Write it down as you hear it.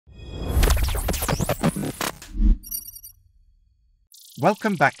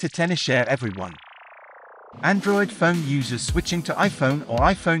Welcome back to TennisShare everyone. Android phone users switching to iPhone or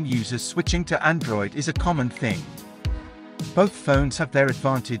iPhone users switching to Android is a common thing. Both phones have their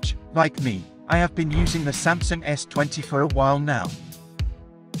advantage. Like me, I have been using the Samsung S20 for a while now.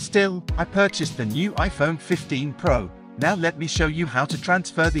 Still, I purchased the new iPhone 15 Pro. Now let me show you how to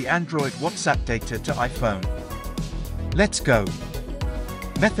transfer the Android WhatsApp data to iPhone. Let's go.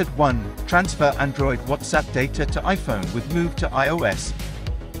 Method 1. Transfer Android WhatsApp data to iPhone with Move to iOS.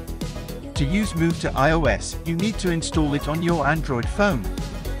 To use Move to iOS, you need to install it on your Android phone.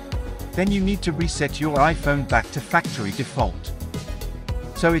 Then you need to reset your iPhone back to factory default.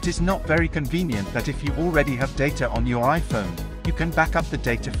 So it is not very convenient that if you already have data on your iPhone, you can back up the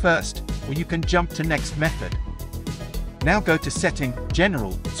data first, or you can jump to next method. Now go to Setting,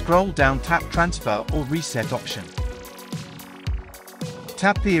 General, scroll down, tap Transfer or Reset option.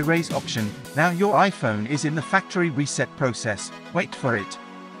 Tap the Erase option. Now your iPhone is in the factory reset process. Wait for it.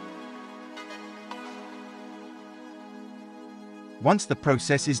 Once the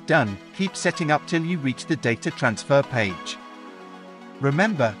process is done, keep setting up till you reach the data transfer page.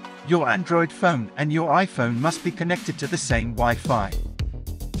 Remember, your Android phone and your iPhone must be connected to the same Wi-Fi.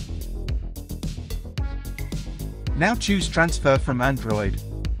 Now choose Transfer from Android.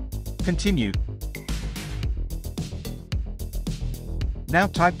 Continue. Now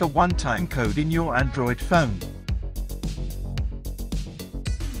type the one-time code in your Android phone.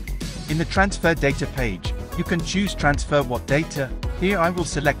 In the Transfer Data page, you can choose Transfer what data. Here I will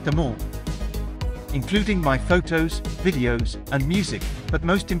select them all, including my photos, videos, and music, but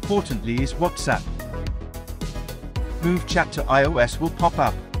most importantly is WhatsApp. Move Chat to iOS will pop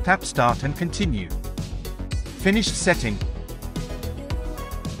up. Tap Start and continue. Finished setting.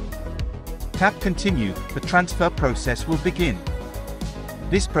 Tap Continue. The transfer process will begin.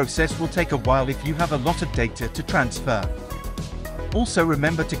 This process will take a while if you have a lot of data to transfer. Also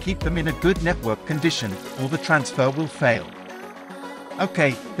remember to keep them in a good network condition, or the transfer will fail.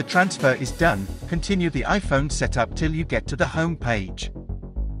 Okay, the transfer is done. Continue the iPhone setup till you get to the home page.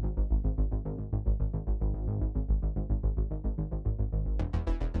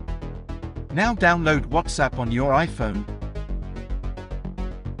 Now download WhatsApp on your iPhone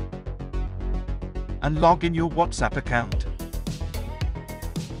and log in your WhatsApp account.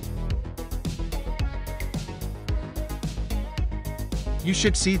 You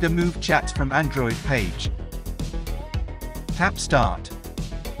should see the Move Chats from Android page. Tap Start.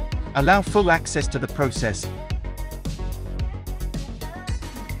 Allow full access to the process.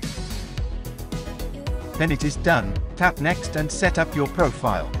 Then it is done. Tap Next and set up your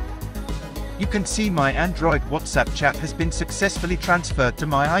profile. You can see my Android WhatsApp chat has been successfully transferred to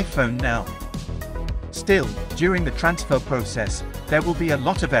my iPhone now. Still, during the transfer process, there will be a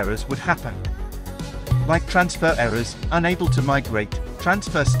lot of errors would happen. Like transfer errors, unable to migrate,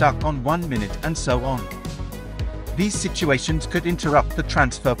 transfer stuck on 1 minute and so on. These situations could interrupt the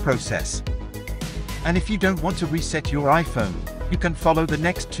transfer process. And if you don't want to reset your iPhone, you can follow the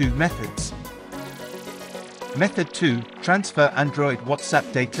next two methods. Method 2. Transfer Android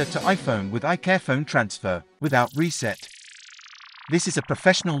WhatsApp data to iPhone with iCareFone transfer, without reset. This is a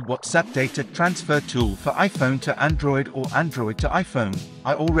professional WhatsApp data transfer tool for iPhone to Android or Android to iPhone.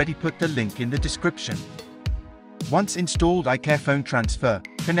 I already put the link in the description. Once installed iCareFone transfer,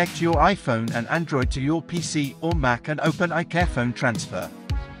 connect your iPhone and Android to your PC or Mac and open iCareFone transfer.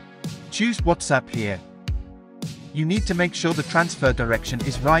 Choose WhatsApp here. You need to make sure the transfer direction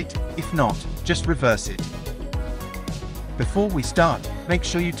is right, if not, just reverse it. Before we start, make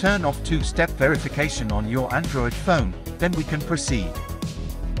sure you turn off two-step verification on your Android phone, then we can proceed.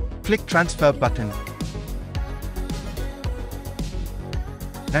 Click Transfer button.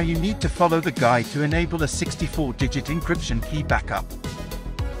 Now you need to follow the guide to enable a 64-digit encryption key backup.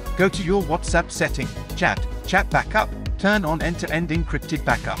 Go to your WhatsApp setting, Chat Backup, turn on end-to-end encrypted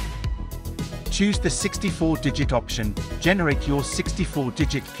backup. Choose the 64-digit option, generate your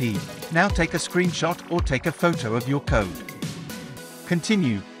 64-digit key. Now take a screenshot or take a photo of your code.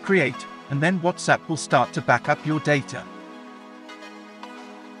 Continue, create, and then WhatsApp will start to back up your data.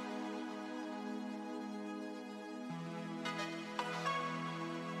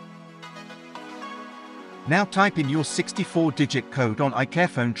 Now type in your 64-digit code on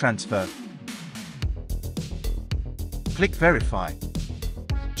iCareFone transfer. Click Verify.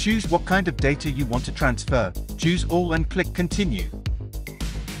 Choose what kind of data you want to transfer, choose All and click Continue.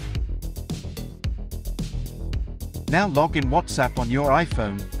 Now log in WhatsApp on your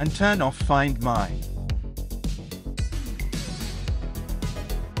iPhone and turn off Find My.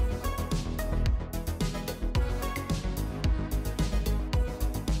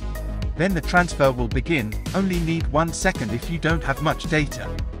 Then the transfer will begin. Only need 1 second if you don't have much data.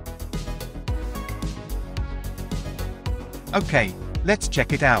 Okay, let's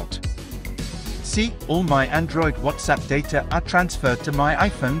check it out. See, all my Android WhatsApp data are transferred to my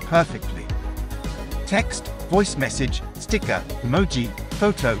iPhone perfectly. Text, voice message, sticker, emoji,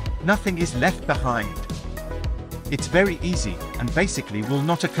 photo, nothing is left behind. It's very easy, and basically will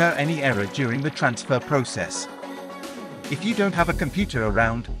not occur any error during the transfer process. If you don't have a computer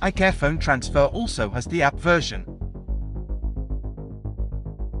around, iCareFone Transfer also has the app version.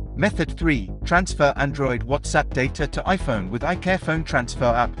 Method 3. Transfer Android WhatsApp data to iPhone with iCareFone Transfer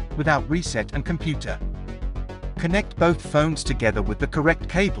app, without reset and computer. Connect both phones together with the correct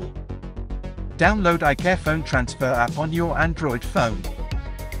cable. Download iCareFone Transfer app on your Android phone.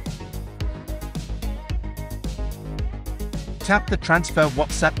 Tap the Transfer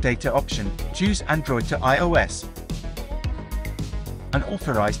WhatsApp data option, choose Android to iOS, and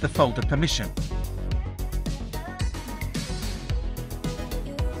authorize the folder permission.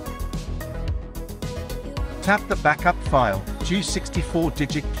 Tap the backup file, choose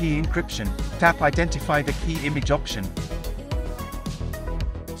 64-digit key encryption, tap Identify the key image option,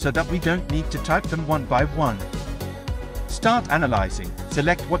 so that we don't need to type them one by one. Start analyzing,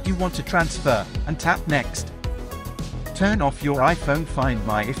 select what you want to transfer, and tap Next. Turn off your iPhone Find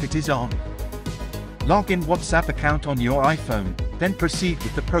My if it is on. Log in WhatsApp account on your iPhone, then proceed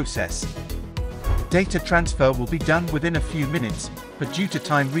with the process. Data transfer will be done within a few minutes, but due to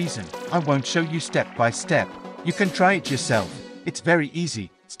time reason, I won't show you step by step. You can try it yourself. It's very easy.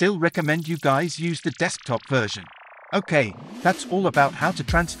 Still recommend you guys use the desktop version. Okay, that's all about how to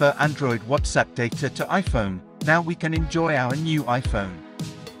transfer Android WhatsApp data to iPhone. Now we can enjoy our new iPhone.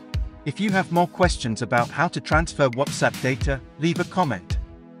 If you have more questions about how to transfer WhatsApp data, leave a comment.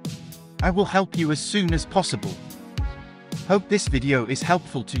 I will help you as soon as possible. Hope this video is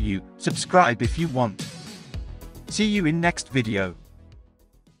helpful to you. Subscribe if you want. See you in next video.